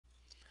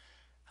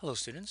Hello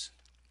students.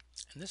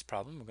 In this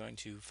problem we're going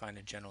to find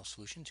a general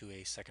solution to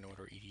a second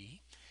order ODE,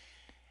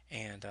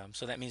 and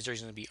so that means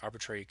there's going to be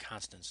arbitrary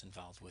constants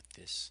involved with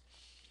this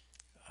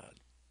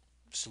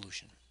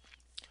solution.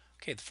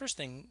 Okay, the first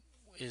thing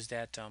is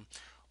that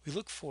we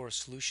look for a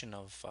solution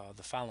of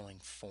the following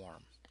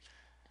form.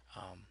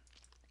 Um,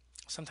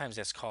 Sometimes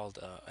that's called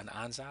an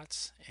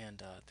ansatz,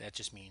 and that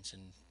just means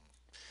in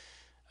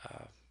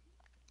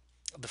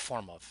the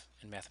form of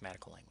in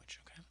mathematical language.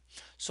 Okay,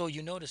 so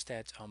you notice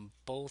that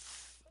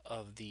both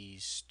of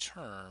these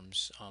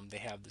terms they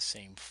have the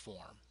same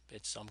form.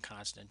 It's some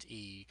constant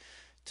e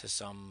to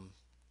some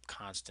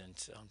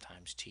constant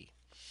times t.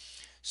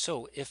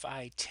 So if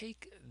I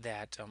take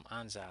that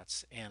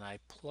ansatz and I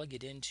plug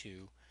it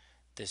into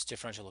this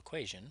differential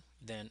equation,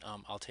 then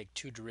I'll take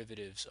two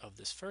derivatives of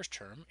this first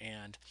term,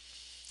 and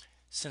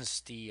since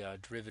the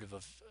derivative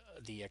of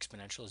the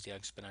exponential is the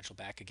exponential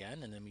back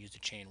again, and then we use the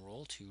chain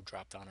rule to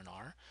drop down an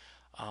r.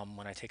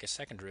 When I take a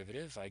second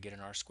derivative, I get an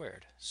r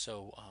squared.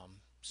 So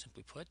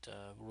simply put,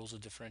 rules of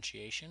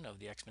differentiation of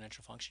the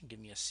exponential function give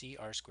me a c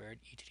r squared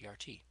e to the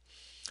rt.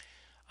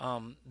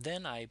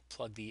 Then I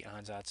plug the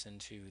ansatz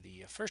into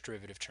the first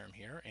derivative term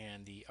here,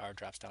 and the r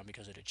drops down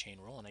because of the chain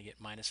rule, and I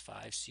get minus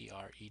 5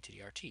 cr e to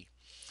the rt.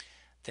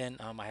 Then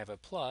I have a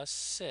plus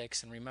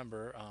 6, and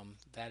remember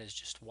that is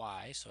just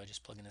y, so I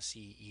just plug in a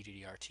c e to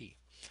the rt.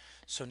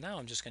 So now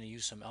I'm just going to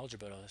use some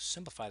algebra to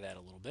simplify that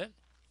a little bit,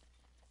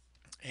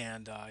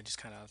 and I just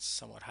kind of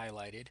somewhat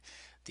highlighted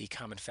the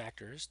common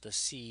factors, the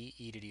c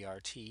e to the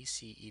rt,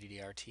 c e to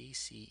the rt,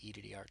 c e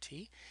to the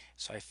rt.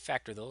 So I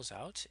factor those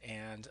out,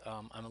 and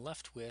I'm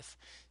left with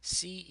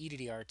c e to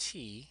the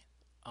rt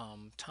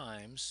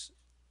times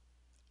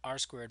r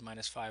squared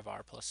minus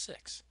 5r plus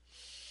 6.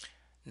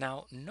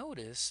 Now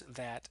notice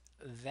that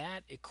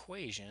that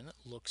equation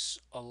looks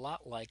a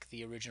lot like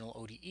the original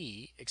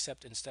ODE,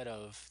 except instead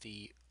of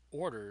the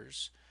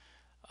orders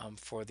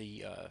for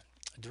the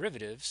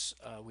derivatives,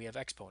 we have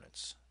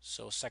exponents.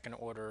 So second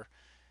order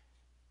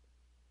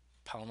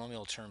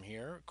polynomial term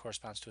here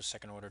corresponds to a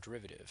second order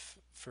derivative.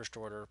 First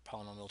order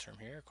polynomial term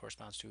here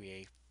corresponds to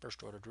a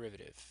first order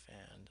derivative.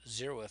 And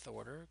zeroth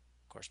order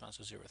corresponds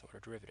to a zeroth order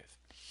derivative.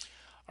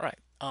 All right.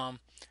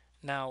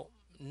 Now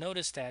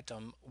notice that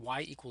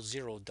y equals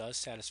 0 does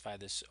satisfy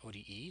this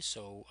ODE,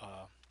 so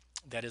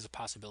that is a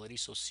possibility.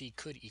 So c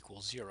could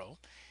equal 0,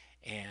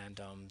 and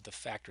the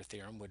factor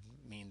theorem would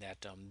mean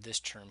that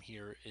this term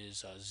here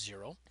is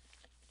 0,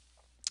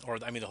 or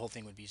I mean the whole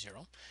thing would be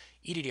 0.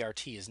 E to the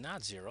rt is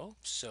not 0,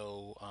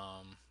 so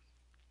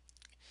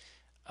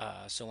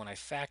so when I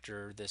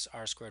factor this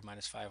r squared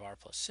minus 5r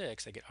plus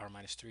 6, I get r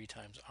minus 3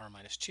 times r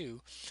minus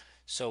 2.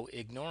 So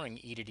ignoring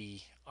e to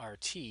the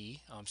rt,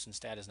 since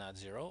that is not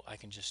 0, I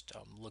can just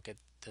look at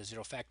the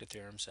zero factor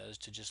theorem says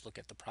to just look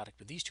at the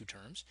product of these two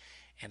terms,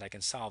 and I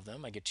can solve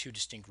them. I get two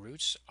distinct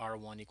roots,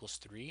 r1 equals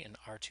 3 and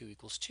r2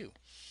 equals 2.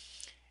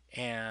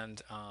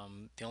 And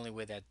the only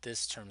way that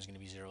this term is going to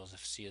be 0 is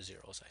if c is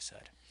 0, as I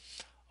said.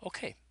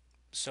 Okay,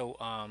 so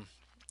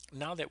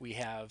now that we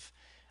have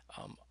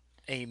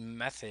a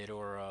method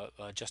or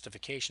a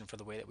justification for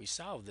the way that we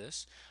solve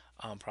this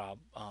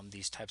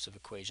these types of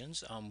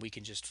equations, we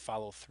can just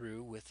follow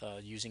through with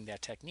using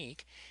that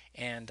technique,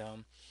 and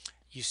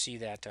you see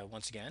that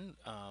once again,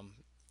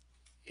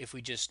 if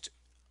we just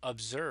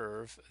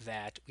observe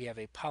that we have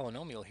a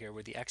polynomial here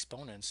where the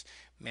exponents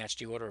match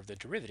the order of the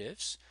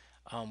derivatives,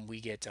 we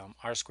get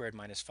r squared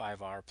minus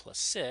 5r plus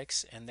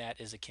 6, and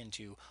that is akin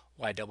to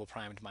y double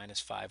primed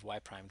minus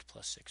 5y primed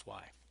plus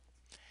 6y.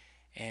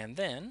 And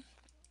then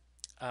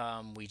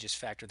we just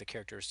factor the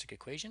characteristic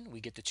equation.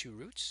 We get the two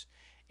roots,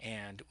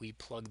 and we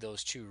plug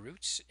those two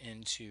roots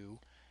into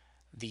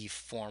the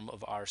form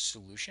of our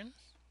solution,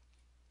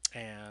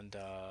 and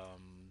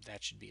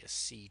that should be a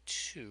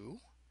C2.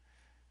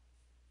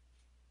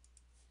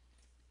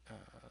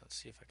 Let's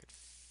see if I could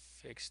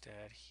fix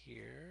that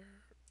here.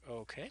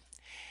 Okay,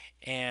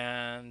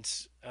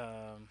 and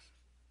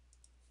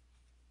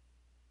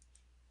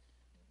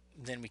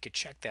then we could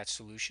check that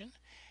solution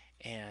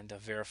and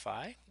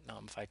verify.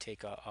 If I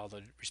take all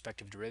the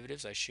respective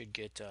derivatives, I should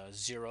get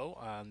 0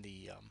 on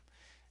the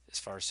as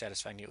far as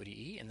satisfying the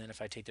ODE. And then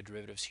if I take the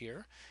derivatives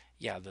here,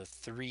 yeah, the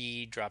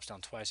 3 drops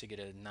down twice, I get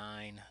a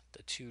 9.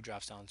 The 2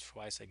 drops down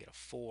twice, I get a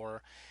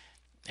 4.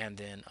 And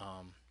then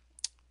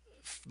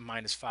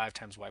minus 5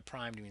 times y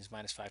primed means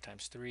minus 5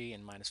 times 3,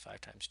 and minus 5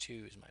 times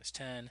 2 is minus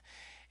 10.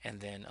 And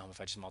then if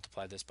I just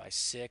multiply this by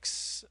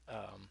 6,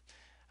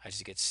 I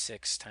just get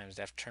 6 times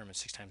that term and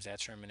 6 times that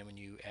term. And then when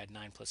you add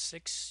 9 plus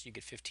 6, you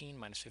get 15.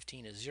 Minus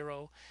 15 is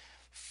 0.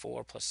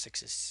 4 plus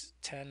 6 is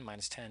 10.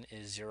 Minus 10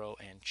 is 0.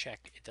 And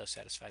check, it does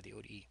satisfy the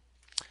ODE.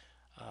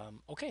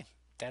 Okay,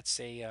 that's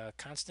a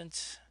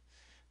constant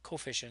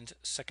coefficient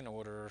second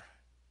order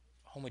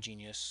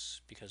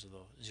homogeneous because of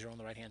the 0 on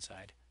the right hand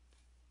side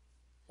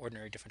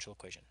ordinary differential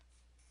equation.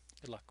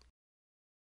 Good luck.